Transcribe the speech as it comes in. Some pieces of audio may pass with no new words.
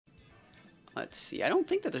Let's see. I don't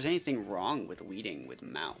think that there's anything wrong with leading with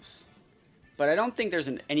mouse. But I don't think there's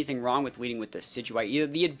anything wrong with leading with the Decidueye either.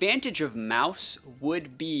 The advantage of mouse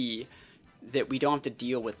would be that we don't have to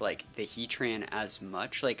deal with, like, the Heatran as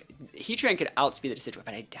much. Like, Heatran could outspeed the Decidueye,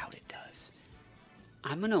 but I doubt it does.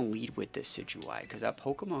 I'm going to lead with the Decidueye because that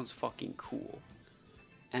Pokemon's fucking cool.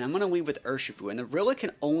 And I'm going to lead with Urshifu. And the Rilla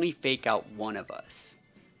can only fake out one of us.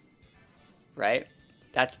 Right?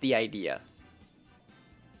 That's the idea.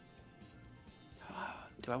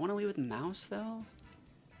 Do I want to lead with mouse, though?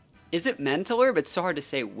 Is it Mental Herb? It's so hard to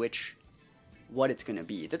say what it's going to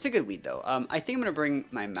be. That's a good lead, though. I think I'm going to bring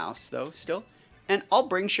my mouse, though, still. And I'll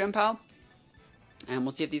bring Shenpao. And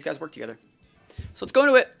we'll see if these guys work together. So let's go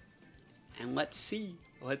into it. And let's see.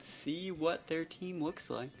 Let's see what their team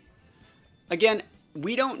looks like. Again,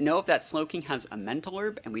 we don't know if that Slowking has a Mental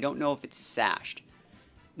Herb, and we don't know if it's sashed.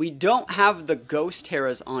 We don't have the Ghost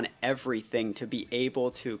Terras on everything to be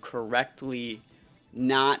able to correctly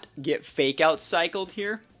not get Fake Out cycled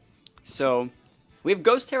here. So we have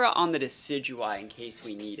Ghost Terra on the Decidueye in case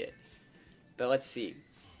we need it. But let's see.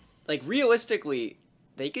 Like, realistically,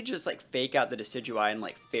 they could just, like, Fake Out the Decidueye and,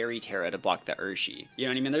 like, Fairy Terra to block the Urshi. You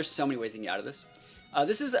know what I mean? There's so many ways to get out of this.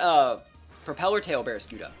 This is Propeller Tail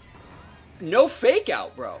Barraskewda. No Fake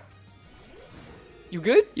Out, bro. You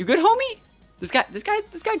good? You good, homie? This guy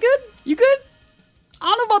good? You good? I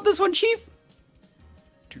don't know about this one, Chief.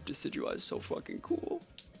 Dude, Decidueye is so fucking cool.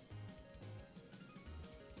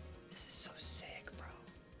 This is so sick, bro.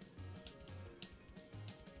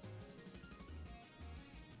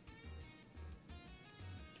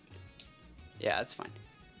 Yeah, that's fine.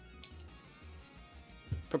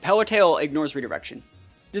 Propeller Tail ignores redirection.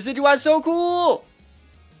 Decidueye is so cool!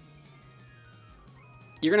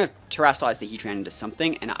 You're going to terrestrialize the Heatran into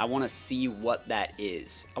something, and I want to see what that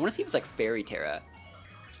is. I want to see if it's like Fairy Terra.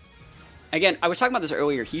 Again, I was talking about this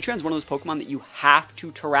earlier. Heatran's one of those Pokemon that you have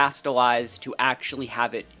to terrestrialize to actually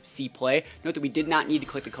have it see play. Note that we did not need to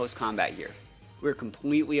click the Coast Combat here. We're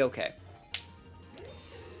completely okay.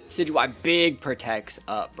 Decidueye big protects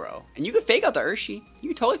up, bro. And you can Fake Out the Urshi. You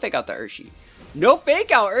can totally Fake Out the Urshi. No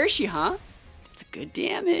Fake Out Urshi, huh? That's good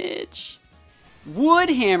damage. Wood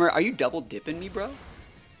Hammer. Are you double dipping me, bro?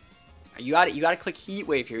 You gotta click Heat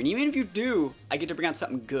Wave here. And even if you do, I get to bring out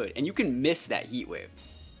something good. And you can miss that Heat Wave.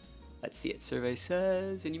 Let's see it. Survey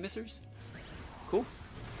says, any missers? Cool.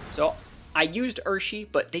 So, I used Urshi,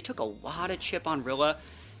 but they took a lot of chip on Rilla.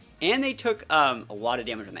 And they took a lot of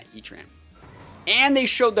damage on that Heatran. And they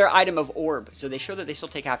showed their item of Orb. So they show that they still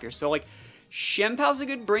take half here. So, like, Shenpao's a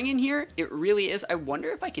good bring in here. It really is. I wonder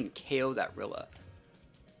if I can KO that Rilla.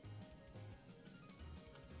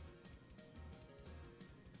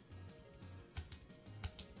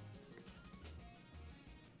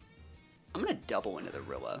 I'm going to double into the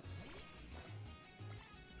Rilla.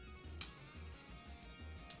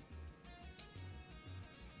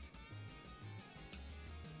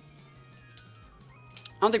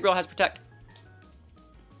 I don't think Rilla has Protect.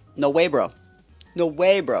 No way, bro. No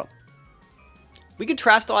way, bro. We could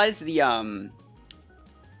terrestrialize the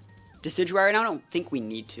Decidueye right now. I don't think we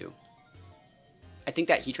need to. I think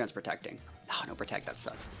that Heatran's protecting. Oh, no Protect. That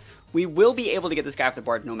sucks. We will be able to get this guy off the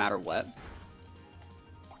board no matter what.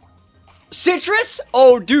 Citrus?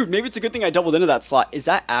 Oh, dude, maybe it's a good thing I doubled into that slot. Is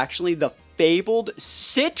that actually the fabled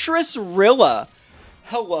Citrus Rilla?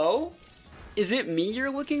 Hello? Is it me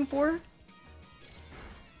you're looking for?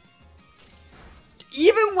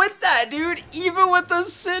 Even with that, dude, even with the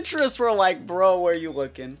Citrus, we're like, bro, where are you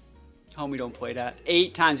looking? Homie, don't play that.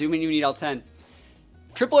 8 times. We mean you need L10.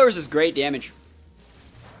 Triple Airs is great damage.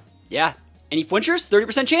 Yeah. Any flinchers?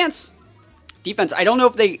 30% chance. Defense. I don't know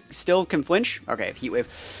if they still can flinch. Okay, Heat Wave.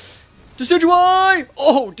 Decidueye!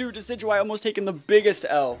 Oh, dude, Decidueye almost taking the biggest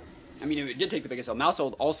L. I mean, it did take the biggest L.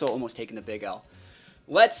 Mousehold also almost taking the big L.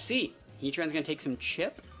 Let's see. Heatran's going to take some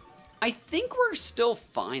chip. I think we're still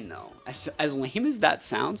fine, though. As lame as that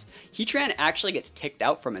sounds, Heatran actually gets ticked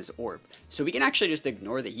out from his orb. So we can actually just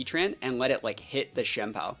ignore the Heatran and let it, like, hit the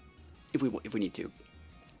Shenpao if we need to.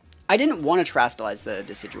 I didn't want to terrestrialize the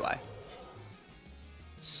Decidueye.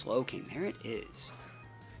 Slowking, there it is.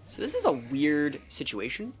 So this is a weird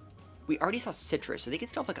situation. We already saw Citrus, so they could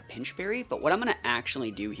still have, like, a Pinch Berry. But what I'm going to actually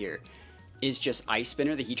do here is just Ice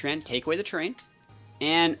Spinner the Heatran, take away the terrain.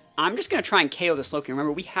 And I'm just going to try and KO the Slowking.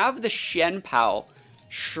 Remember, we have the Shenpao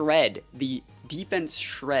shred, the defense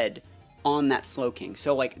shred on that Slowking.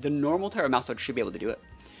 So, like, the normal Terra Mousehold should be able to do it.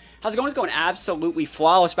 How's it going? It's going absolutely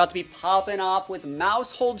flawless. About to be popping off with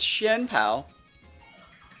Mousehold Shenpao.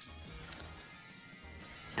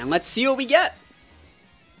 And let's see what we get.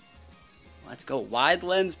 Let's go. Wide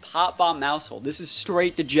Lens Pop Bomb Mousehold. This is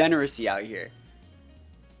straight degeneracy out here.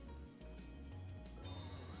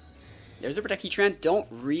 There's a Protect Heatran. Don't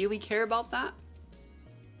really care about that.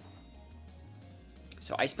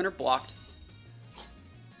 So Ice Spinner blocked.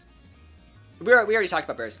 We already talked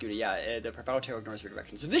about Barraskewda. Yeah, the Preparatory ignores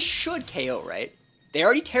redirection. So this should KO, right? They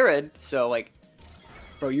already Terra'd, so like,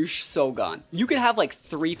 bro, you're so gone. You could have like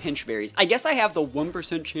 3 Pinch Berries. I guess I have the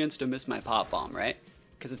 1% chance to miss my Pop Bomb, right?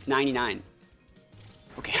 Because it's 99.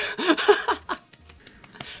 Okay.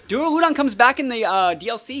 Duraludon comes back in the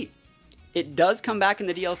DLC. It does come back in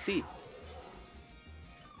the DLC.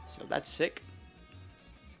 So that's sick.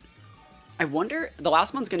 I wonder, the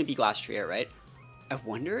last one's going to be Glastrier, right? I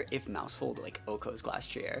wonder if Mousehold, like, Oko's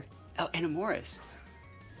Glastrier. Oh, Anemoris.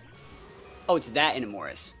 Oh, it's that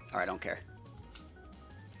Anemoris. Alright, I don't care.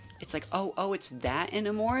 It's like, oh, it's that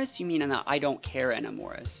Anemoris? You mean I don't care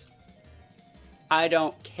Anemoris. I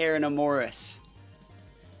don't care Anemoris.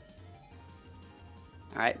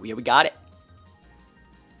 Alright, we got it.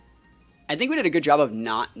 I think we did a good job of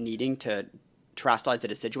not needing to Terastallize the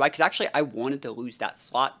Decidueye, because actually I wanted to lose that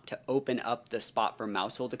slot to open up the spot for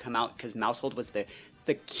Mousehold to come out, because Mousehold was the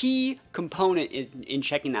key component in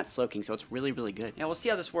checking that Slowking, so it's really, really good. Yeah, we'll see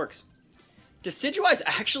how this works. Decidueye is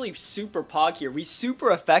actually super pog here. We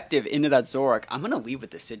super effective into that Zoroark. I'm going to leave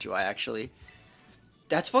with Decidueye, actually.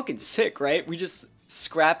 That's fucking sick, right? We just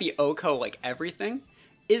scrappy Oko like everything.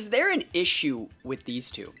 Is there an issue with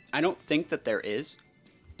these two? I don't think that there is.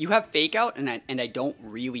 You have Fake Out, and I don't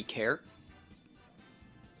really care.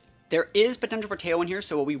 There is potential for Tailwind here,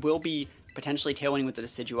 so we will be potentially Tailwinding with the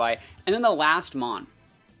Decidueye. And then the last Mon.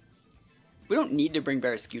 We don't need to bring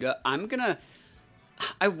Barraskewda.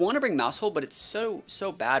 I want to bring Mousehold, but it's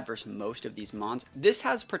so bad versus most of these Mons. This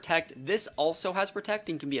has Protect. This also has Protect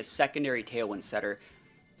and can be a secondary Tailwind setter.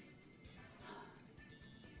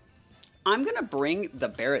 I'm going to bring the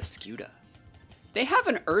Barraskewda. They have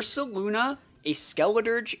an Ursaluna, a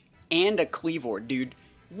Skeledirge, and a Kleavor, dude.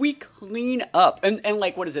 We clean up. And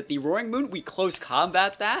like, what is it? The Roaring Moon? We close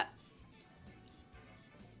combat that?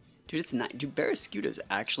 Dude, it's not. Dude, Barraskewda is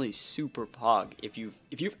actually super pog. If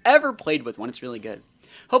you've ever played with one, it's really good.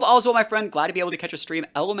 Hope all is well, my friend. Glad to be able to catch a stream.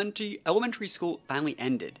 Elementary school finally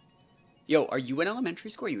ended. Yo, are you in elementary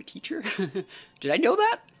school? Are you a teacher? Did I know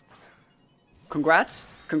that? Congrats.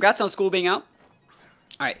 Congrats on school being out.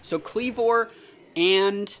 Alright, so Kleavor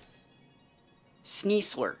and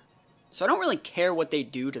Sneasler. So I don't really care what they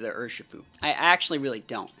do to the Urshifu. I actually really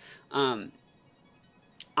don't. I'm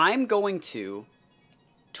going to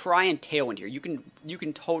try and Tailwind here. You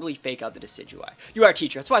can totally fake out the Decidueye. You are a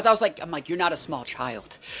teacher. That's why I'm like, you're not a small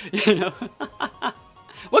child. You know?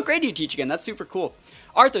 What grade do you teach again? That's super cool.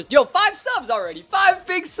 Arthur, yo, 5 subs already. 5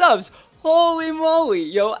 big subs. Holy moly.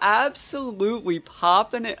 Yo, absolutely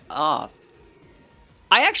popping it off.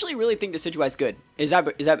 I actually really think Decidueye is good.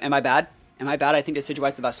 Am I bad? Am I bad? I think Decidueye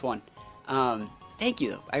is the best one. Thank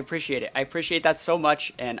you, though. I appreciate it. I appreciate that so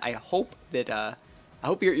much, and I hope that, I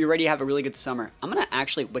hope you're ready to have a really good summer. I'm going to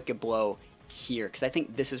actually Wicked Blow here, because I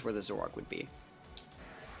think this is where the Zoroark would be.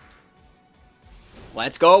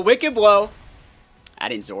 Let's go, Wicked Blow!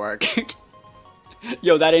 That ain't Zoroark.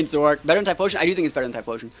 Yo, that ain't Zoroark. Better than Typhlosion? I do think it's better than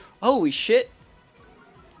Typhlosion. Holy shit.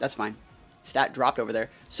 That's fine. Stat dropped over there.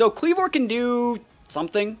 So, Kleavor can do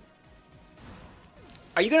something.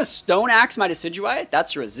 Are you going to Stone Axe my Decidueye?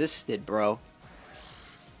 That's resisted, bro.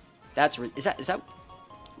 Is that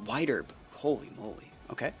White Herb? Holy moly.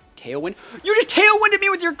 Okay. Tailwind. You just Tailwinded me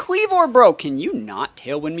with your Kleavor, bro. Can you not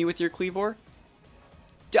Tailwind me with your Kleavor?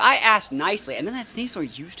 Dude, I asked nicely, and then that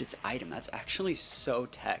Sneasler used its item. That's actually so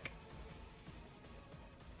tech.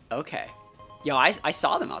 Okay. Yo, I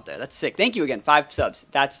saw them out there. That's sick. Thank you again. 5 subs.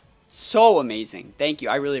 That's so amazing. Thank you.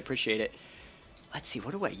 I really appreciate it. Let's see.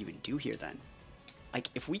 What do I even do here, then? Like,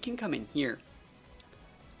 if we can come in here.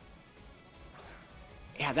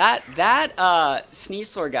 Yeah, that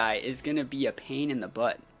Sneasler guy is going to be a pain in the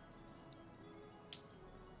butt.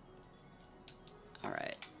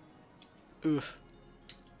 Alright. Oof.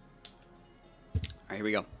 Alright, here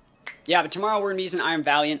we go. Yeah, but tomorrow we're going to be using Iron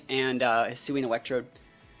Valiant and Hisuian Electrode.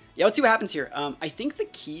 Yeah, let's see what happens here. I think the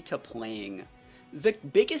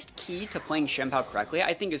biggest key to playing Shenpao correctly,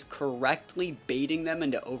 I think, is correctly baiting them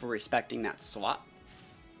into over-respecting that slot.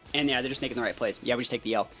 And yeah, they're just making the right plays. Yeah, we just take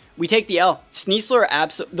the L. We take the L.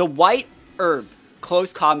 Sneasler, the White Herb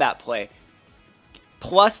close combat play.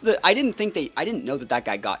 Plus I didn't know that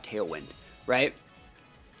guy got Tailwind, right?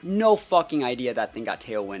 No fucking idea that thing got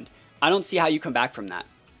Tailwind. I don't see how you come back from that.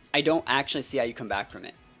 I don't actually see how you come back from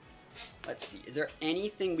it. Let's see. Is there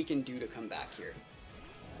anything we can do to come back here?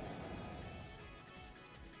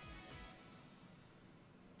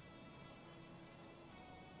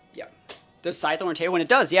 Yeah. Does Scythorn Tailwind? It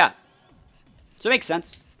does, yeah. So it makes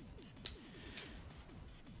sense.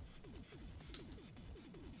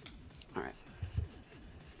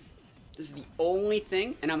 This is the only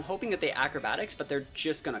thing, and I'm hoping that they acrobatics, but they're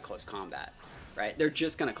just gonna close combat, right? They're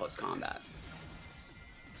just gonna close combat.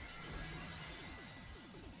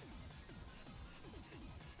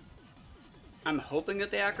 I'm hoping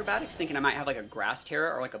that they acrobatics, thinking I might have like a grass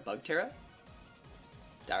Terra or like a bug Terra.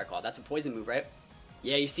 Dire Claw, that's a poison move, right?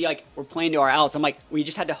 Yeah, you see, like, we're playing to our outs. I'm like, we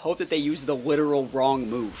just had to hope that they use the literal wrong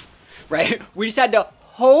move, right? We just had to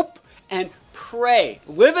hope and pray,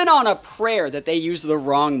 living on a prayer that they use the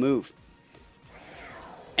wrong move.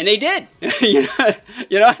 And they did. you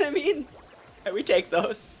know what I mean? And we take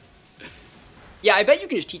those. Yeah, I bet you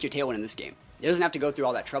can just teach a Tailwind in this game. It doesn't have to go through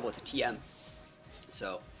all that trouble. It's a TM.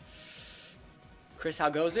 So, Chris, how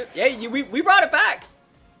goes it? Yeah, we brought it back.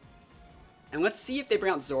 And let's see if they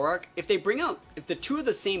bring out Zoroark. If they bring out, if the two of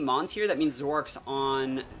the same Mons here, that means Zoroark's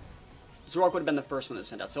on. Zoroark would have been the first one that was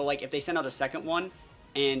sent out. So, like, if they send out a second one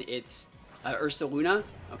and it's Ursaluna.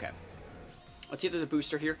 Okay. Let's see if there's a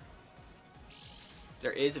booster here.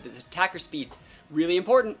 There is. If it's attacker speed, really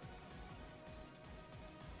important.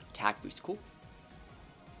 Attack boost, cool.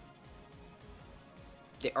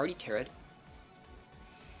 They already Terra'd.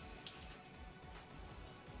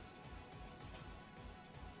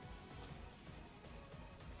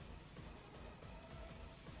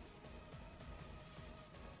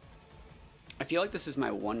 I feel like this is my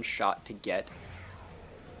one shot to get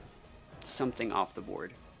something off the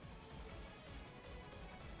board.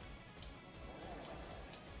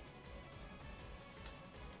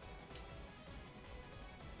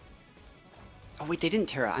 Oh wait, they didn't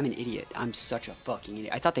Terra. I'm an idiot. I'm such a fucking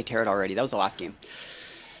idiot. I thought they Terra'd already. That was the last game.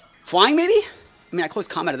 Flying maybe? I mean, I closed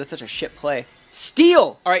combat. That's such a shit play.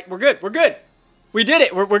 Steal! Alright, we're good. We're good. We did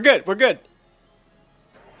it. We're good. We're good.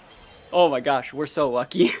 Oh my gosh, we're so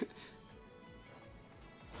lucky.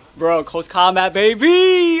 Bro, close combat,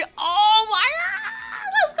 baby! Oh my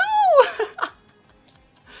god! Let's go!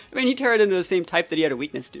 I mean, he Terra'd into the same type that he had a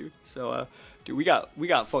weakness to. So, dude, we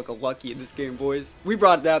got fucking lucky in this game, boys. We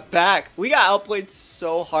brought that back. We got outplayed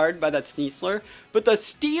so hard by that Sneasler. But the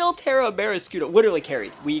Steel Terra Barraskewda literally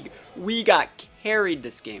carried. We got carried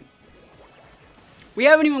this game. We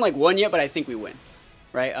haven't even, like, won yet, but I think we win.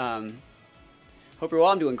 Right? Hope you're well.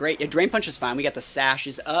 I'm doing great. Yeah, Drain Punch is fine. We got the Sash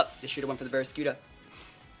is up. They should have went for the Barraskewda.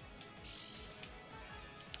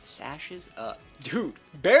 Sash is up. Dude,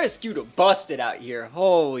 Barraskewda busted out here.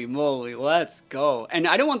 Holy moly, let's go. And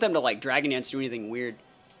I don't want them to, like, Dragon Dance do anything weird.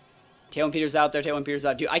 Tailwind Peter's out there, Tailwind Peter's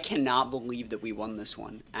out. Dude, I cannot believe that we won this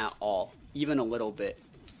one at all. Even a little bit.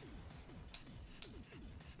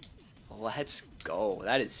 Let's go.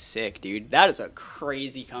 That is sick, dude. That is a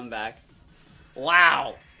crazy comeback.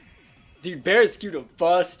 Wow. Dude, Barraskewda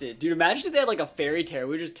busted. Dude, imagine if they had, like, a Fairy Terra.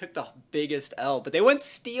 We just took the biggest L. But they went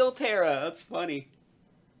Steel Terra. That's funny.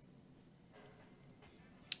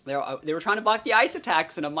 They were trying to block the ice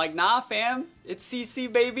attacks, and I'm like, nah, fam. It's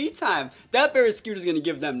CC baby time. That Barraskewda's going to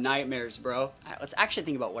give them nightmares, bro. All right, let's actually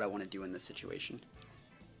think about what I want to do in this situation.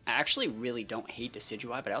 I actually really don't hate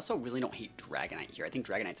Decidueye, but I also really don't hate Dragonite here. I think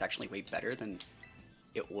Dragonite's actually way better than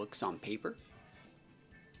it looks on paper.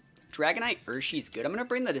 Dragonite Urshi's good. I'm going to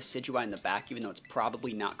bring the Decidueye in the back, even though it's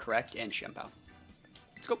probably not correct, and Shempao.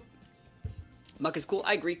 Let's go. Muck is cool.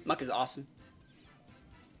 I agree. Muck is awesome.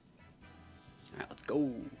 Alright, let's go.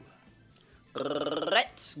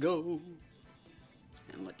 Let's go.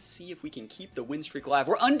 And let's see if we can keep the win streak alive.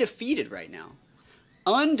 We're undefeated right now.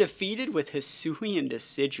 Undefeated with Hisuian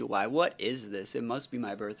Decidueye. What is this? It must be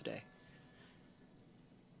my birthday.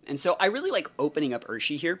 And so I really like opening up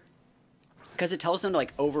Urshi here, because it tells them to,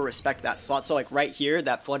 like, over-respect that slot. So, like, right here,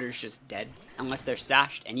 that Flutter's just dead unless they're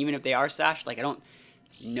sashed. And even if they are sashed, like, I don't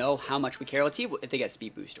know how much we care. Let's see if they get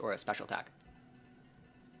Speed Boost or a Special Attack.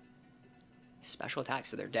 Special attack,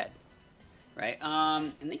 so they're dead, right?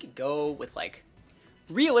 And they could go with, like,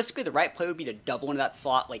 realistically, the right play would be to double into that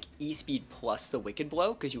slot, like, E-Speed plus the Wicked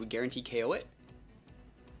Blow, because you would guarantee KO it.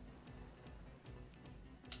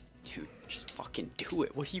 Dude, just fucking do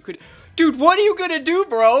it. What are you gonna... Dude, what are you gonna do,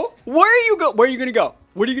 bro? Where are you gonna go?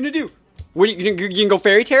 What are you gonna do? What are you gonna go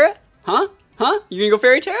Fairy Terra? Huh? You gonna go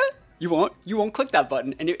Fairy Terra? You won't click that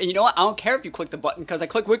button. And you know what? I don't care if you click the button, because I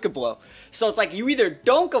click Wicked Blow. So it's like, you either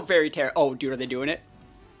don't go Fairy Terra. Oh, dude, are they doing it?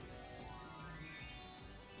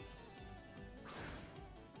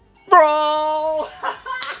 Bro!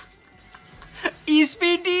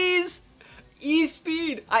 E-Speed D's!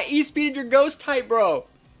 E-Speed! I E-Speeded your Ghost type, bro.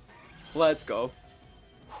 Let's go.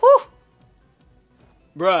 Whew!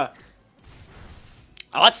 Bruh.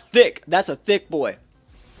 Oh, that's thick. That's a thick boy.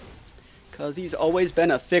 Because he's always been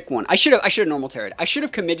a thick one. I should have normal terra'd. I should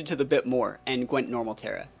have committed to the bit more and went normal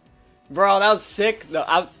terra. Bro, that was sick. No,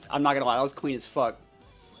 I'm not gonna lie, that was clean as fuck.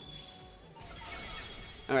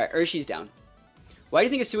 Alright, Urshi's down. Why do you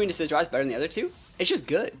think Hisuian Decidueye is better than the other two? It's just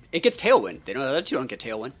good. It gets Tailwind. The other two don't get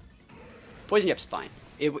Tailwind. Poison Jab's fine.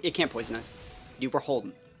 It can't poison us. Dude, we're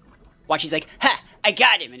holding. Watch, he's like, ha! I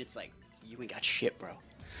got him! And it's like, you ain't got shit, bro.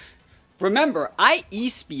 Remember, I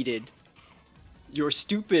E-speeded your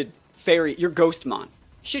stupid fairy, your Ghostmon.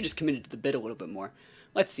 Should've just committed to the bit a little bit more.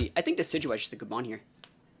 Let's see. I think Decidueye is just a good mon here.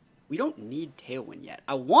 We don't need Tailwind yet.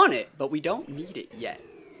 I want it, but we don't need it yet.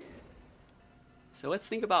 So let's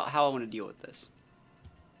think about how I want to deal with this.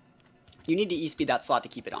 You need to E-speed that slot to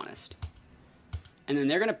keep it honest. And then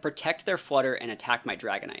they're going to protect their Flutter and attack my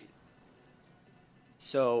Dragonite.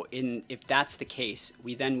 So if that's the case,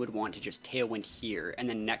 we then would want to just Tailwind here, and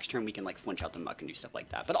then next turn we can like flinch out the Muck and do stuff like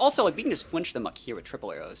that. But also, like, we can just flinch the Muck here with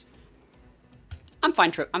triple arrows. I'm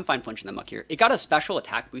fine flinching the Muck here. It got a special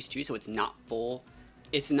attack boost too, so it's not full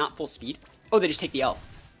speed. Oh, they just take the L.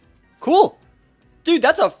 Cool! Dude,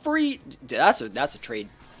 that's a free... That's a trade.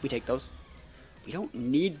 We take those. We don't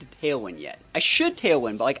need the Tailwind yet. I should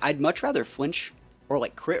Tailwind, but like I'd much rather flinch or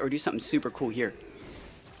like crit or do something super cool here.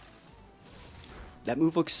 That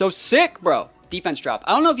move looks so sick, bro. Defense drop.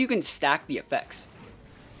 I don't know if you can stack the effects.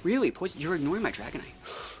 Really, poison. You're ignoring my Dragonite.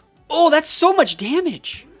 Oh, that's so much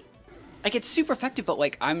damage. Like, it's super effective, but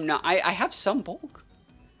like I'm not. I have some bulk.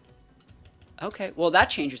 Okay, well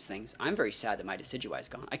that changes things. I'm very sad that my Decidueye is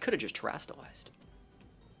gone. I could have just terastallized.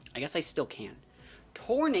 I guess I still can.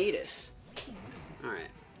 Tornadus. Alright.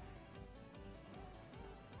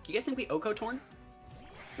 You guys think we Oko Torn?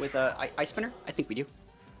 With Ice Spinner? I think we do.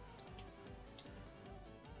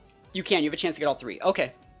 You can. You have a chance to get all three.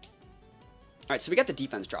 Okay. Alright, so we got the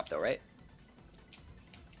defense drop though, right?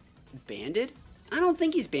 Banded? I don't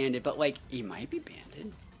think he's banded, but like, he might be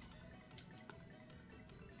banded.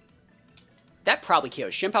 That probably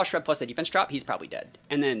KOs. Shimpow Shred plus the defense drop, he's probably dead.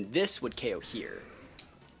 And then this would KO here.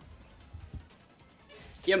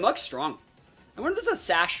 Yeah, Muck's strong. I wonder if this is a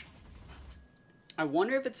Sash. I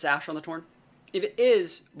wonder if it's Sash on the Torn. If it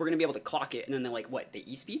is, we're going to be able to clock it, and then they're like, what, they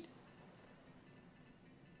E-speed?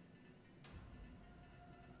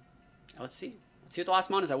 Let's see. Let's see what the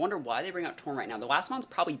last mon is. I wonder why they bring out Torn right now. The last mon's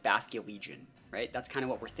probably Baskia Legion, right? That's kind of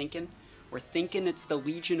what we're thinking. We're thinking it's the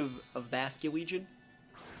Legion of Baskia Legion.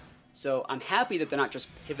 So I'm happy that they're not just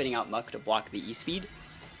pivoting out Muck to block the E-speed.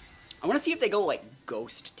 I want to see if they go like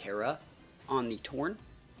Ghost Terra on the Torn.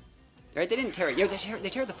 Right? They didn't tear it. Yo, they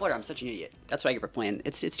tear the Flutter. I'm such an idiot. That's what I get for playing.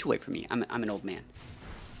 It's too late for me. I'm an old man.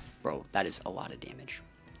 Bro, that is a lot of damage.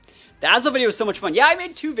 The Aslo video was so much fun. Yeah, I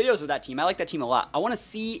made 2 videos with that team. I like that team a lot. I want to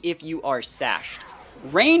see if you are sashed.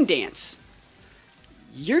 Rain Dance.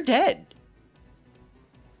 You're dead.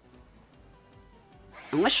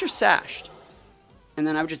 Unless you're sashed. And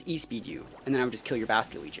then I would just E-speed you. And then I would just kill your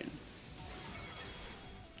Basket Legion.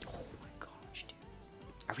 Oh my gosh, dude.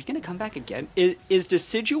 Are we going to come back again? Is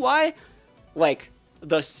Decidueye like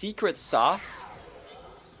the secret sauce?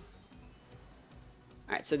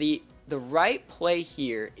 Alright, so the right play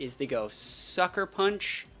here is to go Sucker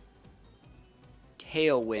Punch,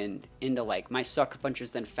 Tailwind into like, my Sucker Punch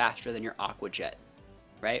is then faster than your Aqua Jet.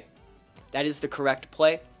 Right? That is the correct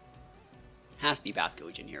play. Has to be Basket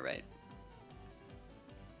Legion here, right?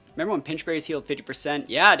 Remember when Pinchberries healed 50%?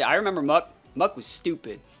 Yeah, I remember Muck. Muck was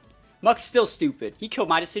stupid. Muck's still stupid. He killed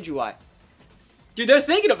my Decidueye. Dude, they're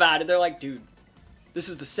thinking about it. They're like, dude, this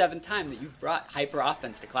is the 7th time that you've brought Hyper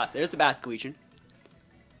Offense to class. There's the Basket Legion.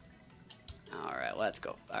 Alright, let's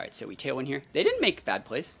go. Alright, so we Tailwind here. They didn't make bad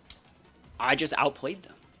plays. I just outplayed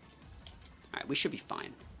them. Alright, we should be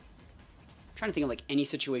fine. I'm trying to think of like any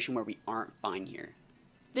situation where we aren't fine here.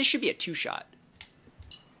 This should be a 2-shot.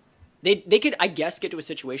 They could, I guess, get to a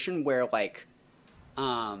situation where, like,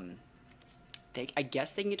 I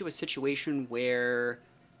guess they can get to a situation where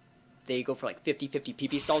they go for, like, 50-50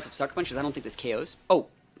 PP stalls of Sucker Punches. I don't think this KOs. Oh,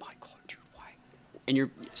 my God, dude, why? And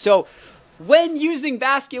so, when using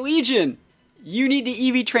Basket Legion, you need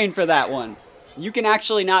to EV train for that one. You can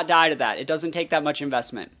actually not die to that. It doesn't take that much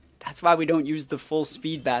investment. That's why we don't use the full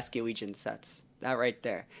speed Basket Legion sets. That right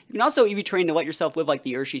there. You can also EV train to let yourself live like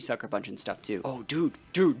the Urshi Sucker Punch and stuff too. Oh, dude.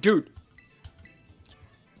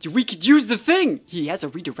 We could use the thing. He has a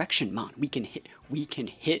redirection, man. We can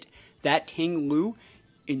hit that Ting Lu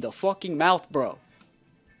in the fucking mouth, bro.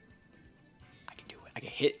 I can do it. I can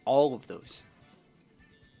hit all of those.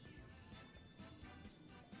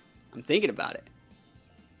 I'm thinking about it.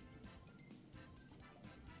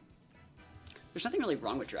 There's nothing really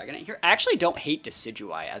wrong with Dragonite here. I actually don't hate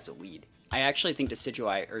Decidueye as a lead. I actually think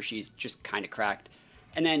Decidueye Urshi's just kind of cracked.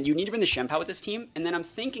 And then you need to bring the Shempow with this team. And then I'm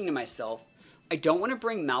thinking to myself, I don't want to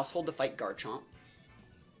bring Mousehold to fight Garchomp.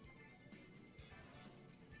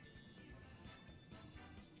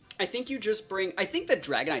 I think you just bring... I think the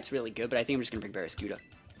Dragonite's really good, but I think I'm just going to bring Barraskewda.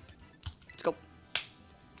 Let's go.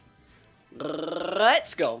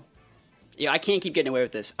 Let's go. Yeah, I can't keep getting away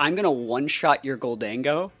with this. I'm going to one-shot your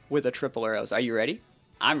Goldango with a triple arrows. Are you ready?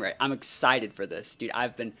 I'm ready. I'm excited for this. Dude,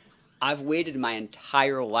 I've waited my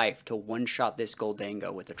entire life to one-shot this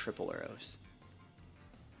Goldango with a triple arrows.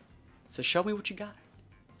 So show me what you got.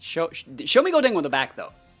 Show me Goldango in the back,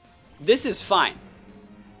 though. This is fine.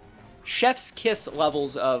 Chef's kiss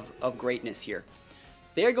levels of greatness here.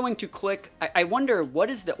 They're going to click... I wonder, what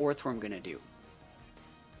is the Orthworm going to do?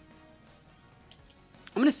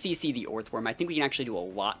 I'm going to CC the Orthworm. I think we can actually do a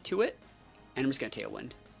lot to it. And I'm just going to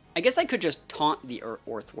Tailwind. I guess I could just taunt the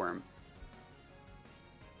Orthworm.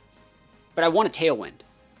 But I want a Tailwind.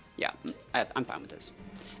 Yeah, I'm fine with this.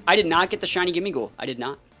 I did not get the Shiny Gimmighoul. I did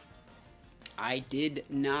not. I did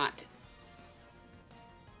not.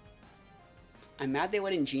 I'm mad they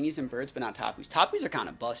let in Genies and Birds, but not Tapus. Tapus are kind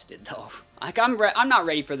of busted, though. Like, I'm not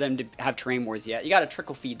ready for them to have Terrain Wars yet. You got to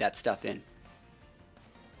trickle feed that stuff in.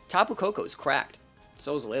 Tapu Koko's cracked.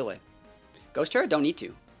 So is Lele. Ghost Terra? Don't need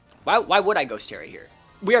to. Why would I Ghost Terra here?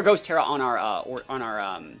 We are Ghost Terra on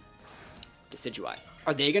our Decidueye.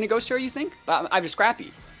 Are they gonna Ghost Terra, you think? I'm just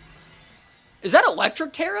Scrappy. Is that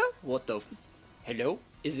Electric Terra? What the? Hello?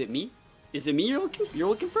 Is it me? Is it me you're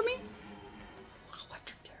looking for me?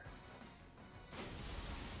 Electric Terra.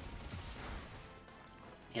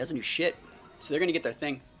 He doesn't do shit. So they're gonna get their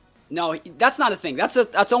thing. No, that's not a thing.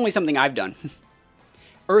 That's only something I've done.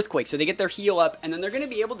 Earthquake. So they get their heal up, and then they're gonna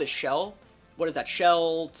be able to shell. What is that?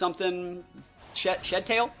 Shell something? Shed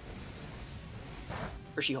tail?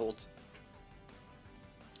 Or she holds.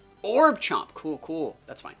 Orb Chomp. Cool, cool.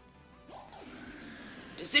 That's fine.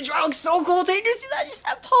 Decidueye looks so cool. Did you see that? Just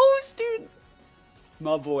that pose, dude.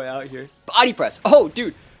 My boy out here. Body press. Oh,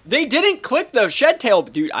 dude. They didn't click the shed tail.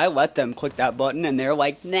 Dude, I let them click that button, and they're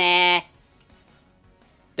like, nah.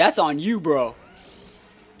 That's on you, bro.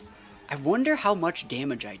 I wonder how much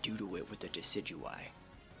damage I do to it with the Decidueye.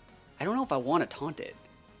 I don't know if I want to taunt it.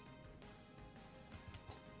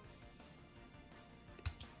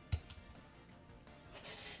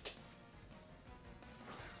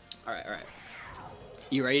 Alright, alright.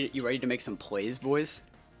 You ready to make some plays, boys?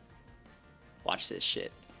 Watch this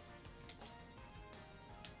shit.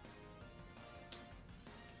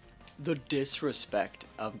 The disrespect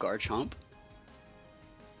of Garchomp.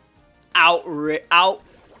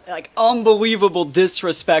 Like, unbelievable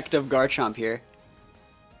disrespect of Garchomp here.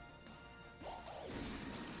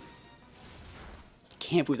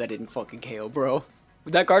 Can't believe that didn't fucking KO, bro.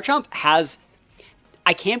 That Garchomp has...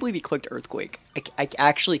 I can't believe he clicked Earthquake. I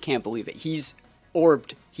actually can't believe it. He's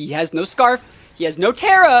orbed. He has no Scarf. He has no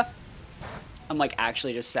Terra. I'm like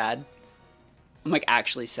actually just sad. I'm like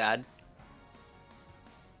actually sad.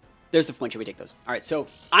 There's the flinch. Should we take those? All right, so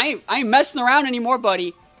I ain't messing around anymore,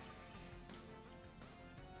 buddy.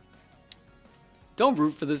 Don't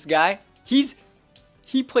root for this guy.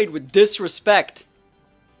 He played with disrespect.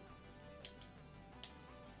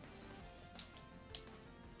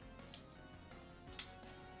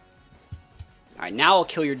 Alright, now I'll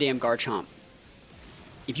kill your damn Garchomp.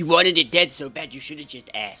 If you wanted it dead so bad, you should have just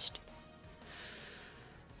asked.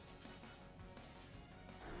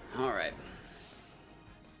 Alright.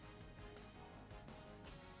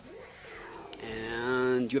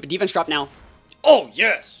 And you have a defense drop now. Oh,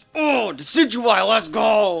 yes! Oh, Decidueye, let's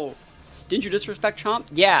go! Didn't you disrespect Chomp?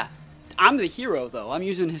 Yeah. I'm the hero, though. I'm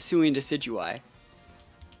using Hisuian Decidueye.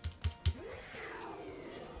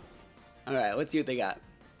 Alright, let's see what they got.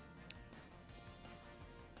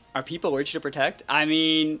 Are people allergic to Protect? I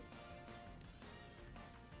mean...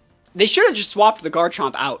 They should have just swapped the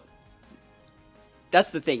Garchomp out. That's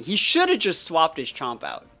the thing. He should have just swapped his Chomp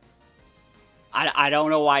out. I don't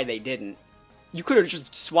know why they didn't. You could have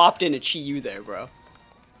just swapped in a Chi-Yu there, bro.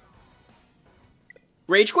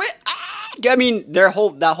 Rage Quit? Ah! I mean, that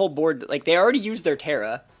whole board... Like, they already used their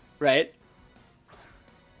Terra, right?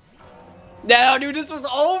 No, dude, this was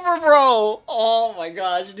over, bro! Oh my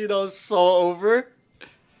gosh, dude, that was so over.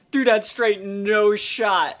 Dude, that's straight no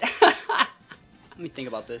shot. Let me think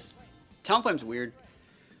about this. Talonflame's weird.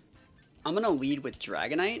 I'm going to lead with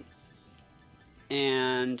Dragonite.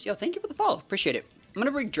 And, yo, thank you for the follow. Appreciate it. I'm going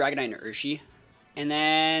to bring Dragonite and Urshi. And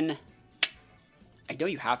then, I know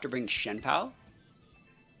you have to bring Shenpao.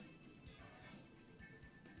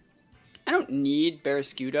 I don't need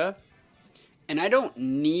Barraskewda. And I don't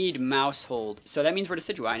need Mousehold. So that means we're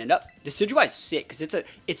Decidueye. And Decidueye is sick. Because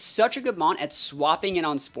it's such a good mon at swapping in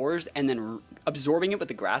on Spores. And then absorbing it with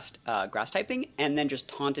the grass typing. And then just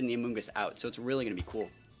taunting the Amoonguss out. So it's really going to be cool.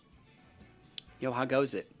 Yo, how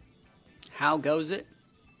goes it? How goes it?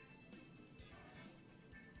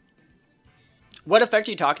 What effect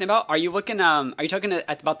are you talking about? Are you looking, are you talking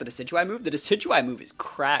about the Decidueye move? The Decidueye move is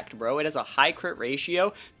cracked, bro. It has a high crit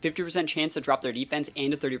ratio, 50% chance to drop their defense,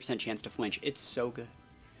 and a 30% chance to flinch. It's so good.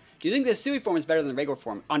 Do you think the Hisui form is better than the regular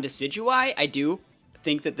form? On Decidueye, I do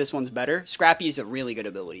think that this one's better. Scrappy's a really good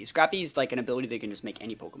ability. Scrappy's like an ability that can just make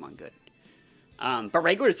any Pokemon good. But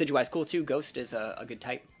regular Decidueye is cool too. Ghost is a good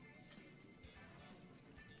type.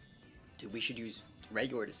 Dude, we should use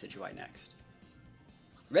regular Decidueye next.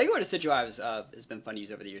 Regular Decidueye has been fun to use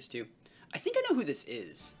over the years, too. I think I know who this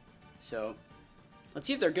is. So, let's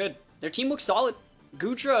see if they're good. Their team looks solid.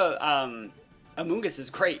 Gutra, Amoonguss is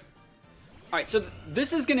great. Alright, so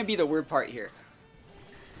this is going to be the weird part here.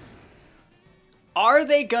 Are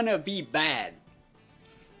they going to be bad?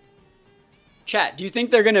 Chat, do you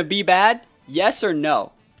think they're going to be bad? Yes or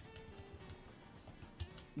no?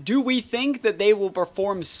 Do we think that they will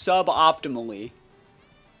perform suboptimally?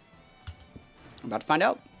 I'm about to find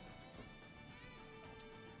out.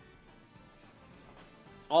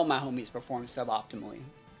 All my homies perform suboptimally.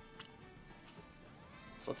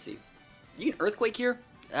 So let's see. You can Earthquake here.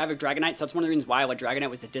 I have a Dragonite, so that's one of the reasons why I like Dragonite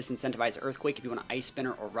was to disincentivize Earthquake. If you want to Ice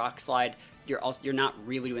Spinner or Rock Slide, you're not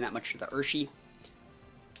really doing that much to the Urshi.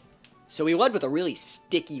 So we led with a really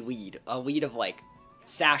sticky lead. A lead of like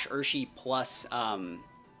Sash Urshi plus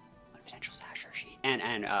potential Sash Urshi and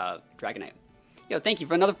Dragonite. Yo, thank you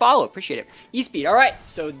for another follow. Appreciate it. E-Speed. All right.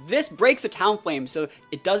 So this breaks the Talonflame, so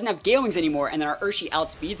it doesn't have Gale Wings anymore, and then our Urshi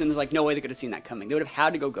outspeeds, and there's like no way they could have seen that coming. They would have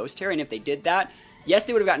had to go Ghost Terror, and if they did that, yes,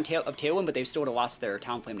 they would have gotten Tailwind, but they still would have lost their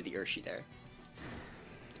Talonflame to the Urshi there.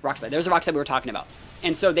 Rock Slide. There's the Rock Slide we were talking about.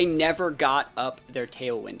 And so they never got up their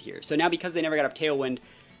Tailwind here. So now because they never got up Tailwind,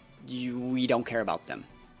 we don't care about them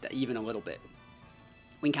even a little bit.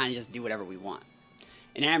 We can kind of just do whatever we want.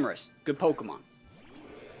 And Amorous, good Pokemon.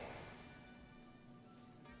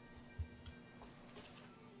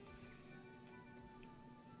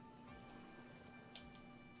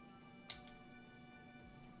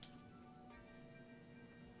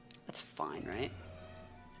 That's fine, right?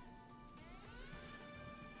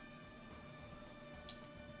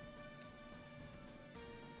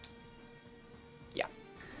 Yeah.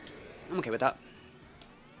 I'm okay with that.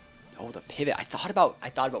 Oh, the pivot. I thought about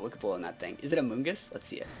Wicked Blow on that thing. Is it a Amoonguss? Let's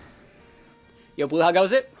see it. Yo, Blue, how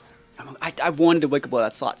goes it? I wanted to Wicked Blow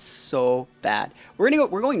that slot so bad. We're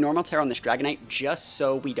going Normal Terror on this Dragonite just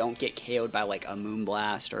so we don't get KO'd by like a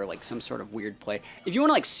Moonblast or like some sort of weird play. If you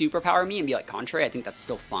want to like superpower me and be like contrary, I think that's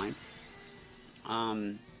still fine.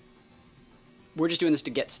 We're just doing this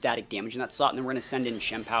to get static damage in that slot, and then we're going to send in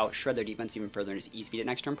Shempao, shred their defense even further, and just E-Speed it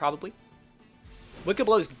next turn probably. Wicked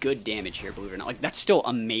Blow is good damage here, believe it or not. Like, that's still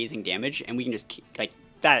amazing damage, and we can just keep, like,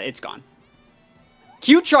 that, it's gone.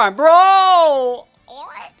 Q-Charm, bro!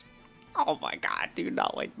 What? Oh my god, dude,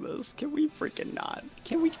 not like this. Can we freaking not?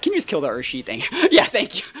 Can you just kill the Urshi thing? Yeah,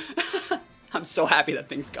 thank you. I'm so happy that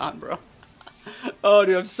thing's gone, bro. Oh,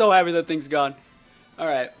 dude, I'm so happy that thing's gone.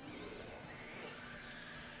 Alright.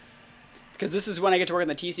 Because this is when I get to work on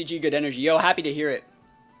the TCG Good Energy. Yo, happy to hear it.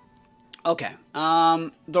 Okay.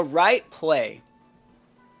 The right play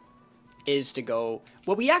is to go...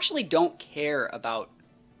 Well, we actually don't care about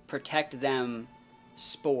Protect Them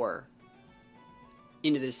Spore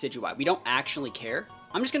into the Decidueye. We don't actually care.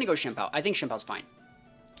 I'm just going to go Shempao. I think Shempao's fine.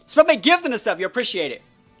 Spent my gift and stuff. You appreciate it.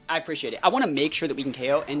 I appreciate it. I want to make sure that we can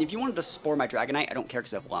KO. And if you wanted to Spore my Dragonite, I don't care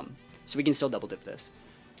because we have Lum. So we can still double dip this.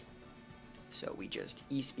 So we just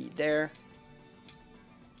E-Speed there.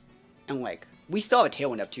 And like, we still have a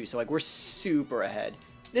Tailwind up too. So like, we're super ahead.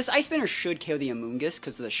 This Ice Spinner should KO the Amoonguss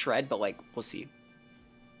because of the Shred, but like, we'll see.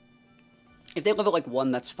 If they level like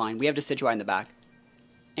 1, that's fine. We have Decidueye in the back.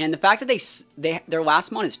 And the fact that their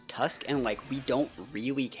last mon is Tusk, and like, we don't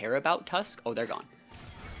really care about Tusk. Oh, they're gone.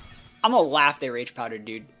 I'm gonna laugh they Rage Powdered,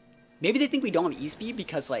 dude. Maybe they think we don't have E-Speed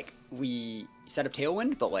because like, we set up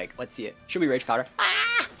Tailwind, but like, let's see it. Should we Rage Powder?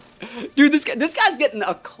 Ah! Dude, this guy's getting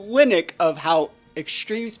a clinic of how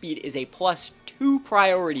Extreme Speed is a +2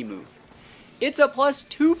 priority move. It's a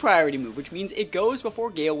 +2 priority move, which means it goes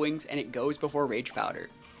before Gale Wings and it goes before Rage Powder.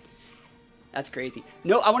 That's crazy.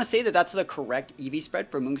 No, I want to say that that's the correct EV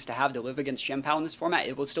spread for Moonguss to have to live against Shempao in this format.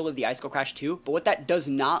 It will still live the Icicle Crash too, but what that does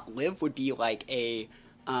not live would be like a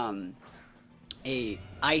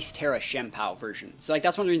Ice Terra Shempao version. So like,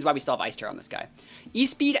 that's one of the reasons why we still have Ice Terra on this guy.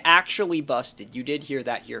 E-Speed actually busted. You did hear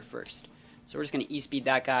that here first. So we're just going to E-Speed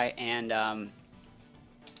that guy, and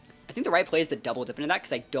I think the right play is to double dip into that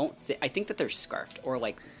because I think that they're Scarfed or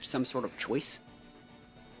like some sort of choice.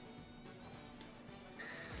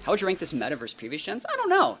 How would you rank this meta versus previous gens? I don't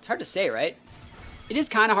know. It's hard to say, right? It is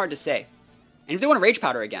kind of hard to say. And if they want to Rage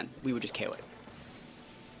Powder again, we would just KO it.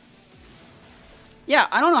 Yeah,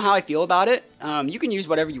 I don't know how I feel about it. You can use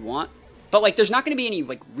whatever you want. But, like, there's not going to be any,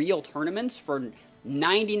 like, real tournaments for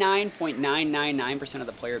 99.999% of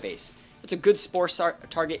the player base. It's a good Spore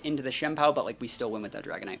target into the Shenpao, but, like, we still win with that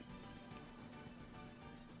Dragonite.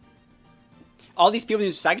 All these people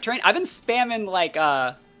use Psychic Terrain. I've been spamming, like,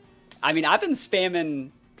 I've been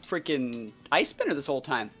spamming freaking Ice Spinner this whole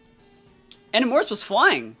time. And Immortus was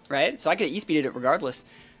flying, right? So I could have E-speeded it regardless.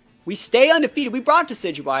 We stay undefeated. We brought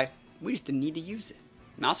Decidueye. We just didn't need to use it.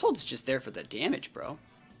 Mousehold's just there for the damage, bro.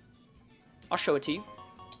 I'll show it to you.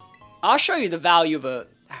 I'll show you the value of a...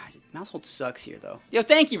 Mousehold sucks here, though. Yo,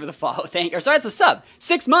 thank you for the follow. Sorry, it's a sub.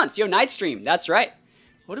 6 months. Yo, Night Stream. That's right.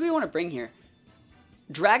 What do we want to bring here?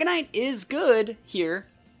 Dragonite is good here.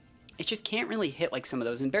 It just can't really hit like some of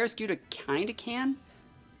those. And Barraskewda kind of can.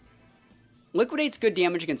 Liquidate's good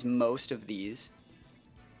damage against most of these.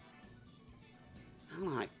 I don't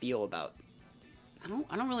know how I feel about... I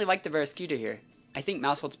don't really like the Barraskewda here. I think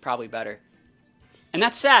Mousehold's probably better. And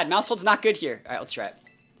that's sad. Mousehold's not good here. All right, let's try it.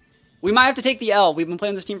 We might have to take the L. We've been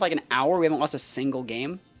playing this team for like an hour. We haven't lost a single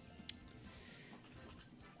game.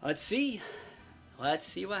 Let's see. Let's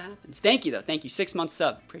see what happens. Thank you, though. Thank you. 6 months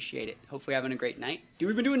sub. Appreciate it. Hopefully having a great night. Dude,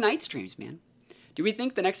 we've been doing night streams, man. Do we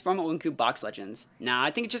think the next format will include box legends? Nah,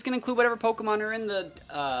 I think it's just going to include whatever Pokemon are in the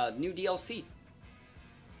new DLC.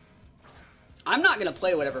 I'm not going to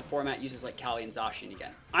play whatever format uses like Kali and Zacian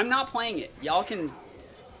again. I'm not playing it. Y'all can...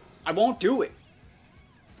 I won't do it.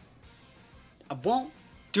 I won't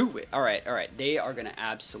do it. All right, all right. They are going to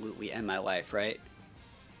absolutely end my life, right?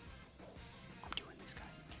 I'm doing this,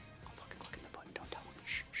 guys. I'm fucking clicking the button. Don't tell them.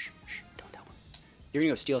 Shh, shh, shh. Don't tell them. You're going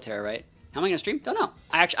to go Steel Terror, right? How am I going to stream? Don't know.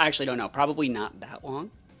 I actually don't know. Probably not that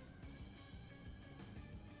long.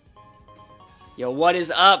 Yo, what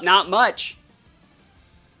is up? Not much.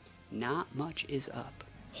 Not much is up.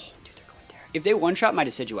 Oh, dude, they're going there. If they one-shot my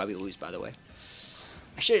Decidueye, we lose, by the way.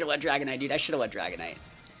 I should have let Dragonite, dude. I should have let Dragonite.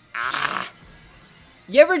 Ah.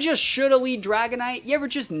 You ever just should have let Dragonite? You ever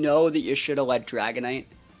just know that you should have let Dragonite?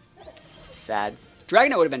 Sads.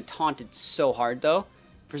 Dragonite would have been taunted so hard, though.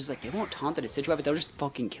 Versus, like, they won't taunt the Decidueye, but they'll just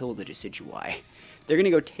fucking kill the Decidueye. They're going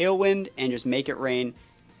to go Tailwind and just make it rain.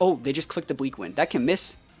 Oh, they just clicked the Bleak Wind. That can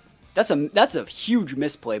miss. That's a huge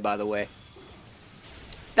misplay, by the way.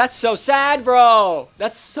 That's so sad, bro.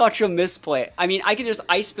 That's such a misplay. I mean, I could just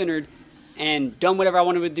Ice Spinnered and done whatever I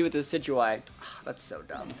wanted to do with the Decidueye. That's so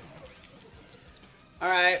dumb.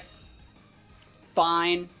 Alright.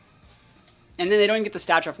 Fine. And then they don't even get the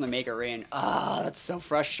stat drop from the Make It Rain. Ah, that's so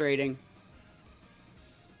frustrating.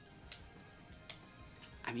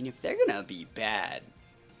 I mean, if they're gonna be bad,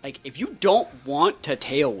 like, if you don't want to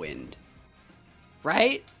Tailwind,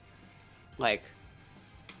 right? Like,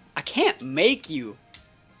 I can't make you.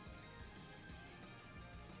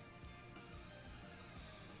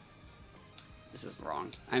 This is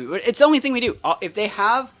wrong. I mean, it's the only thing we do. If they're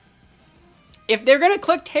gonna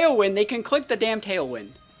click Tailwind, they can click the damn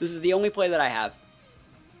Tailwind. This is the only play that I have.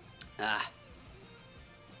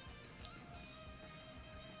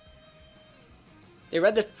 They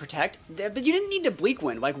read the Protect, but you didn't need to Bleak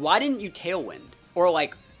Wind. Like, why didn't you Tailwind? Or,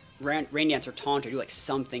 like, Rain Dance or Taunt or do, like,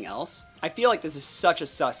 something else? I feel like this is such a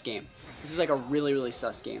sus game. This is, like, a really, really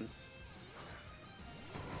sus game.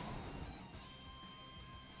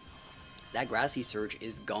 That Grassy Surge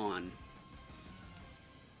is gone.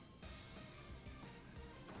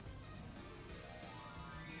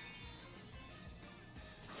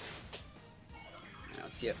 Right,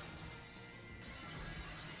 let's see it.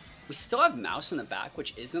 We still have Mouse in the back,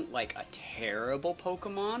 which isn't, like, a terrible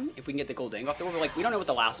Pokemon. If we can get the Goldango off the board, like, we don't know what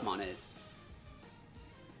the last mon is.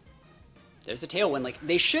 There's the Tailwind. Like,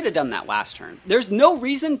 they should have done that last turn. There's no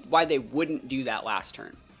reason why they wouldn't do that last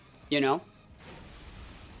turn. You know?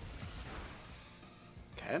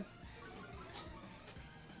 Okay.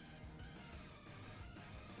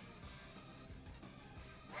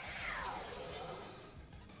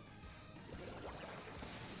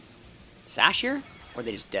 Sash here? Or are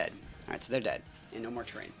they just dead? Alright, so they're dead. And no more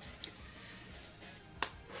terrain.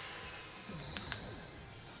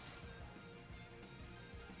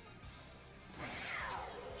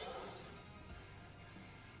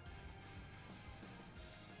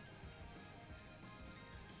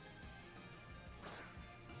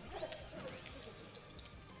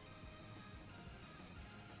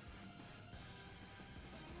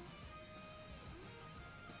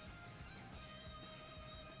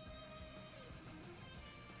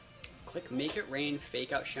 Click Make It Rain,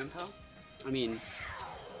 fake out Shenpao. I mean,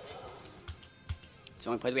 it's the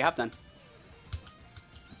only play that we have then. I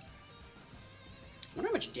wonder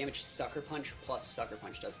how much damage Sucker Punch plus Sucker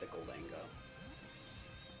Punch does to Goldango.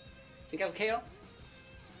 Think I have a KO?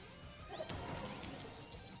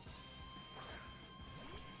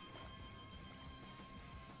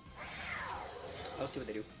 Let's see what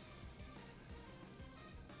they do.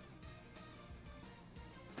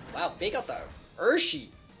 Wow, fake out the Urshi.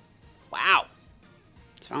 Wow.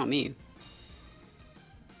 What's wrong with me?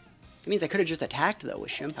 It means I could have just attacked though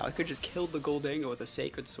with Shimpow. I could have just killed the Goldango with a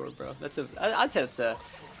Sacred Sword, bro. I'd say that's a...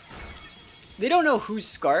 They don't know who's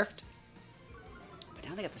Scarfed. But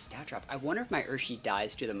now they got the stat drop. I wonder if my Urshi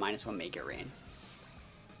dies to the -1 Mega Rain.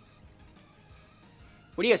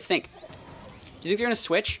 What do you guys think? Do you think they're going to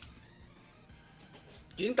switch?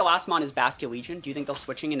 Do you think the last mon is Basculegion? Do you think they're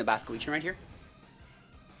switching into Basculegion right here?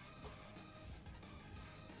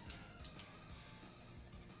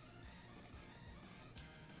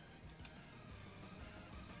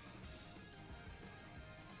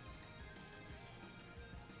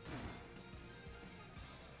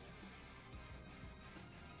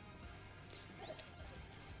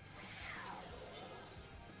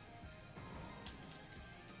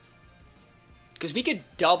 Because we could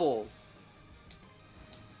double.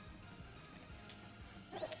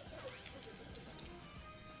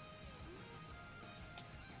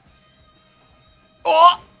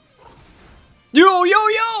 Oh! Yo, yo,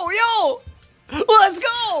 yo, yo! Let's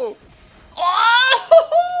go!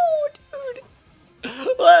 Oh, dude!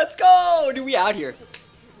 Let's go! Dude, we out here.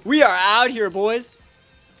 We are out here, boys.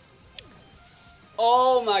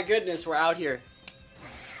 Oh my goodness, we're out here.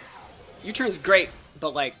 U-turn's great,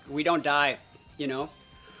 but like, we don't die. You know?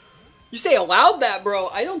 You say allowed that, bro.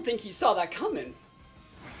 I don't think he saw that coming.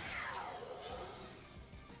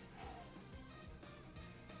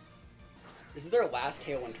 This is their last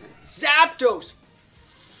Tailwind turn. Zapdos!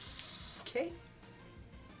 Okay.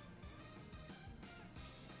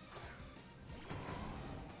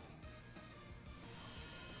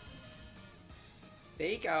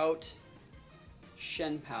 Fake out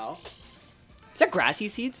Shenpao. Is that Grassy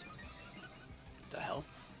Seeds? What the hell?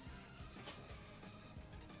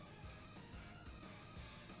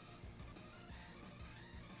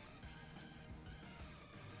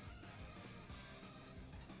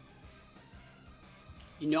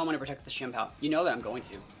 You know I'm going to protect the Shenpao. You know that I'm going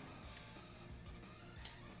to.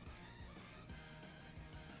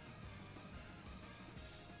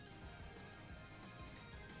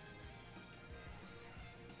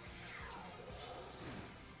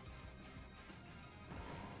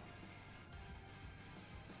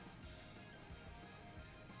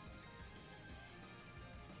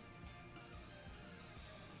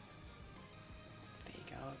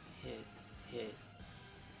 Fake out, hit.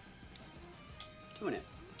 Doing it.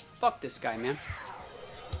 Fuck this guy, man.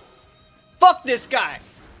 Fuck this guy!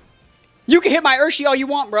 You can hit my Urshi all you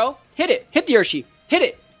want, bro. Hit it. Hit the Urshi. Hit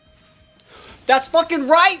it. That's fucking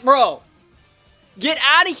right, bro. Get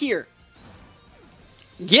out of here.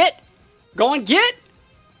 Get. Go on, get.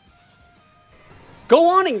 Go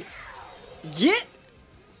on and get.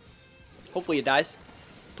 Hopefully it dies.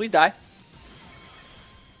 Please die.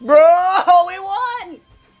 Bro, we won!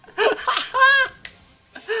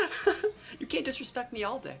 You can't disrespect me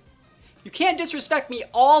all day. You can't disrespect me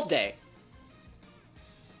all day.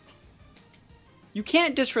 You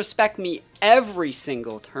can't disrespect me every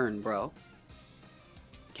single turn, bro.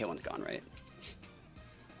 Tailwind's gone, right?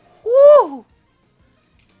 Woo!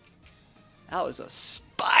 That was a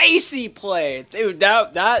spicy play. Dude,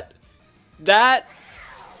 that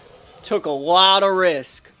took a lot of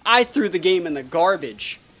risk. I threw the game in the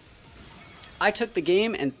garbage. I took the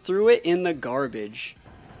game and threw it in the garbage.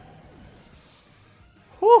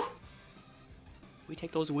 Whew. We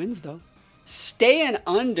take those wins, though. Staying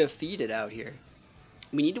undefeated out here.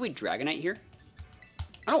 We need to lead Dragonite here.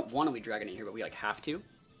 I don't want to lead Dragonite here, but we, like, have to.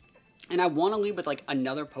 And I want to lead with, like,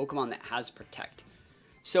 another Pokemon that has Protect.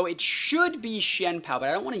 So it should be Shenpao, but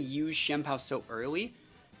I don't want to use Shenpao so early.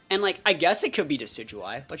 And, like, I guess it could be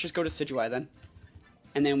Decidueye. Let's just go to Decidueye, then.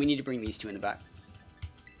 And then we need to bring these two in the back.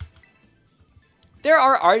 There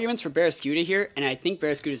are arguments for Barraskewda here, and I think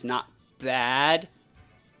Barraskewda is not bad.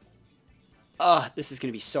 Ugh, this is going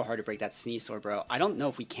to be so hard to break that Sneasler, bro. I don't know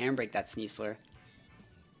if we can break that Sneasler.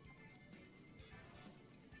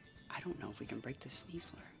 I don't know if we can break this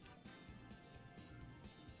Sneasler.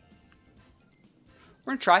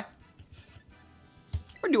 We're going to try.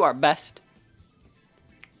 We're going to do our best.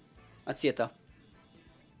 Let's see it, though.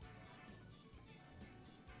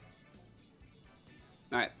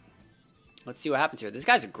 Alright. Let's see what happens here. This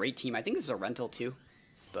guy's a great team. I think this is a rental, too.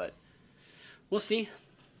 But we'll see.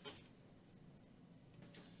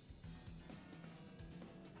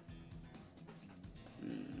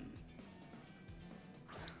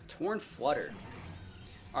 Torn Flutter.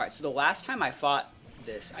 Alright, so the last time I fought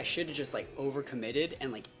this, I should have just, like, overcommitted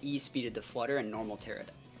and, like, E-speeded the Flutter and normal Terra.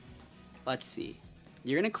 Let's see.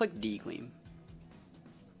 You're going to click D-Gleam.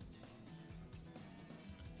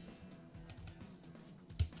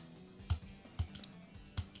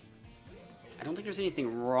 I don't think there's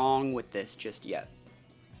anything wrong with this just yet.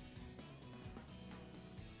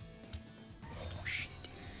 Oh, shit.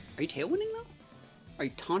 Are you tailwinding, though? Are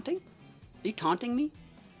you taunting? Are you taunting me?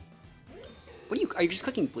 What are you just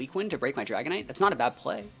clicking Bleak Wind to break my Dragonite? That's not a bad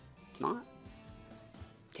play. It's not.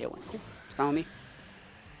 Tailwind. Cool. It's fine with me.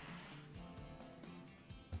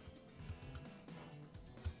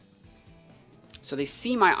 So they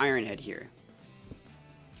see my Iron Head here.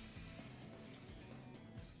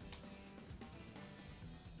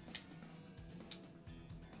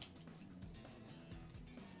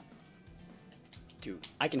 Dude,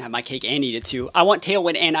 I can have my cake and eat it too. I want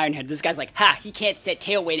Tailwind and Iron Head. This guy's like, ha, he can't set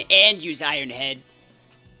Tailwind and use Iron Head.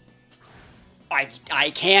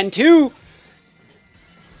 I can too.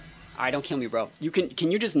 Alright, don't kill me, bro.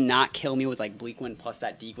 Can you just not kill me with like Bleak Wind plus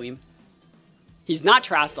that D-Gleam? He's not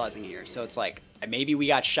Terastallizing here, so it's like, maybe we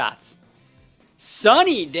got shots.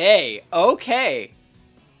 Sunny Day. Okay.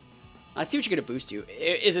 Let's see what you're gonna boost to.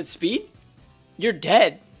 Is it speed? You're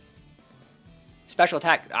dead. Special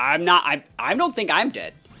attack. I'm not. I don't think I'm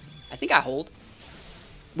dead. I think I hold.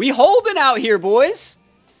 We holding out here, boys.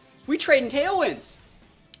 We trading tailwinds.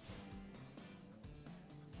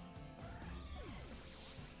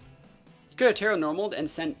 Could have Terra Normaled and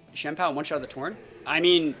sent Shenpao and one shot of the Torn. I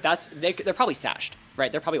mean, they're probably sashed,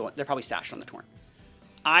 right? They're probably sashed on the Torn.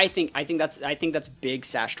 I think that's big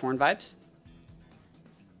Sash Torn vibes.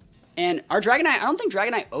 And our Dragonite, I don't think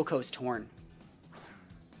Dragonite Oko's Torn.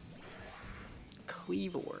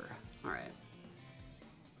 Cleavor. Alright.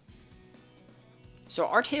 So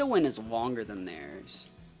our Tailwind is longer than theirs.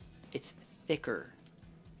 It's thicker.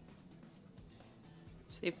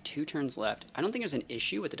 So they have 2 turns left. I don't think there's an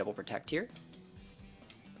issue with the double protect here.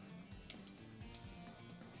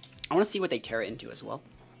 I want to see what they tear it into as well.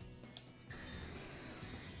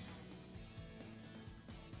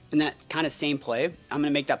 And that kind of same play, I'm going to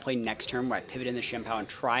make that play next turn where I pivot in the Shenpao and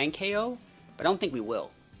try and KO, but I don't think we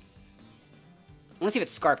will. I want to see if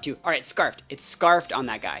it's Scarfed too. Alright, it's Scarfed. It's Scarfed on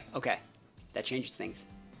that guy. Okay. That changes things.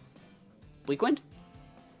 Bleak Wind?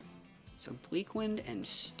 So Bleak Wind and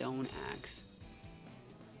Stone Axe.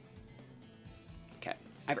 Okay.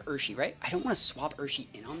 I have Urshi, right? I don't want to swap Urshi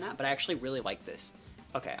in on that, but I actually really like this.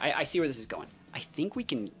 Okay, I see where this is going. I think we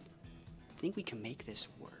can make this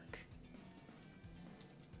work.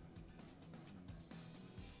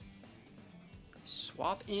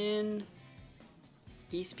 Swap in.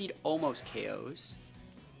 E-Speed almost KOs.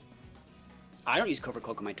 I don't use Covert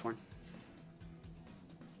Cloak on my Torn.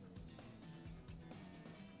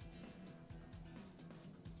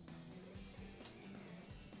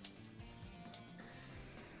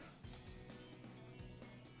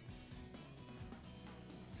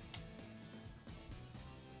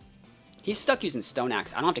 He's stuck using Stone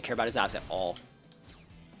Axe. I don't have to care about his ass at all.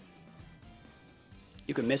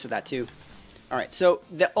 You can miss with that too. Alright, so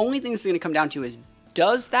the only thing this is going to come down to is,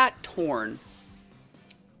 does that Torn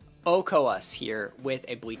Oko us here with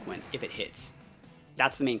a Bleak Wind if it hits?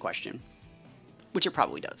 That's the main question. Which it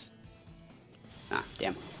probably does. Ah,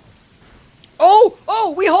 damn. Oh!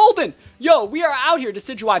 Oh, we holding! Yo, we are out here.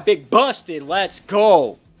 Decidueye big busted. Let's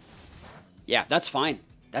go. Yeah, that's fine.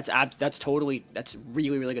 That's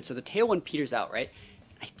really, really good. So the Tailwind peters out, right?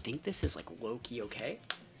 I think this is like low-key okay.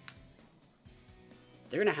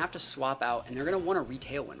 They're going to have to swap out, and they're going to want to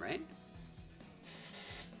re-Tailwind, right?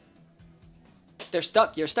 They're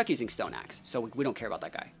stuck using Stone Axe, so we don't care about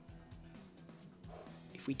that guy.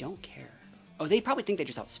 If we don't care... Oh, they probably think they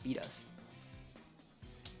just outspeed us.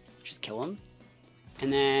 Just kill him.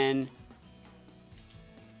 And then...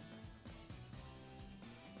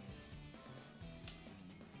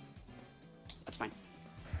 That's fine.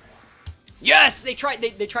 Yes! They tried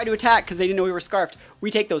to attack because they didn't know we were Scarfed.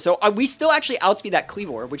 We take those. So we still actually outspeed that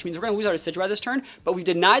Cleavor, which means we're going to lose our Decidueye this turn, but we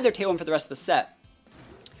denied their Tailwind for the rest of the set.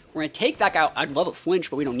 We're going to take that guy out. I'd love a flinch,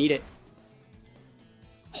 but we don't need it.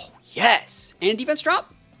 Oh, yes! And a defense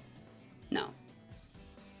drop? No.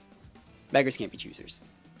 Beggars can't be choosers.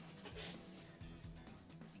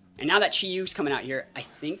 And now that Chi-Yu's coming out here, I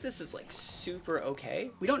think this is, like, super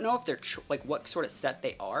okay. We don't know if they're, like, what sort of set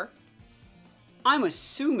they are. I'm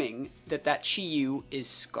assuming that that Chi-Yu is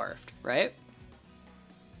Scarfed, right?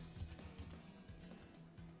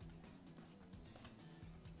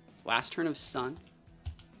 Last turn of Sun.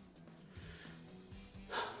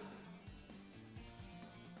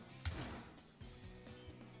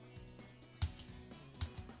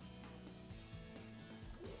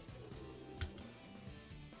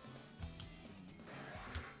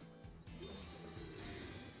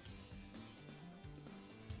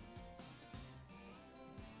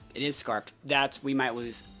 It is Scarfed. We might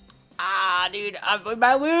lose. Dude, we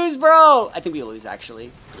might lose, bro. I think we lose,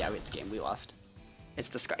 actually. Yeah, it's game. We lost. It's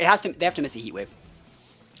the Scarf. It has to. They have to miss a Heat Wave.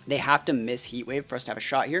 They have to miss Heat Wave for us to have a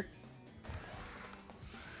shot here.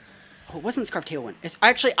 Oh, it wasn't Scarf Tailwind. It's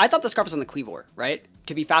actually, I thought the Scarf was on the Cleavor, right?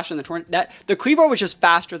 To be faster than the Torn. The Cleavor was just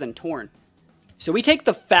faster than Torn. So we take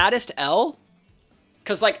the fattest L.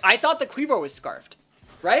 Because, like, I thought the Cleavor was Scarfed.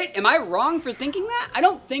 Right? Am I wrong for thinking that? I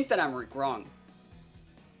don't think that I'm wrong.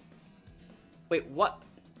 Wait, what?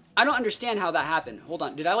 I don't understand how that happened. Hold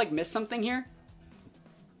on. Did I, like, miss something here?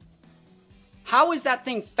 How is that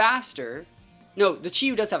thing faster? No, the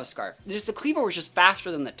Chi-Yu does have a Scarf. Just the Cleavor was just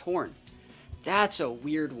faster than the Torn. That's a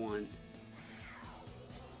weird one.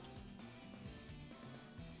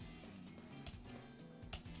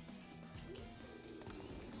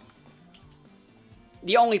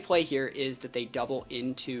 The only play here is that they double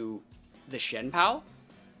into the Shenpao,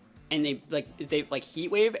 and they like Heat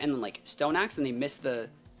Wave and then like Stone Axe, and they miss the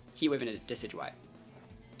Heat Wave into Decidueye.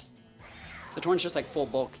 The Torn's just like full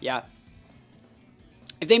bulk, yeah.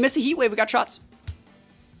 If they miss a Heat Wave, we got shots.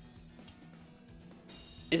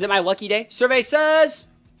 Is it my lucky day? Survey says.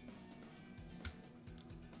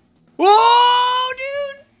 Whoa,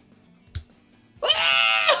 dude!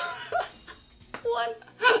 What?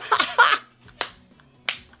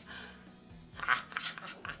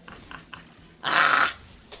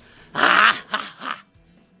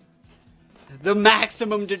 The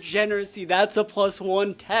maximum degeneracy. That's a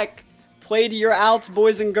 +1 tech. Play to your outs,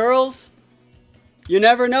 boys and girls. You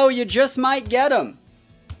never know. You just might get them.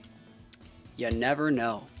 You never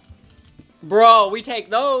know. Bro, we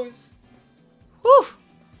take those. Whew.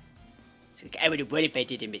 It's like, I would have won if I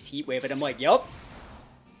didn't miss Heat Wave. And I'm like, yup.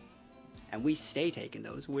 And we stay taking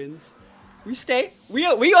those wins. We stay. We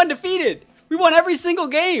undefeated. We won every single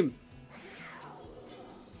game.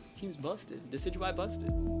 This team's busted. Decidueye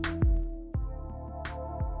busted.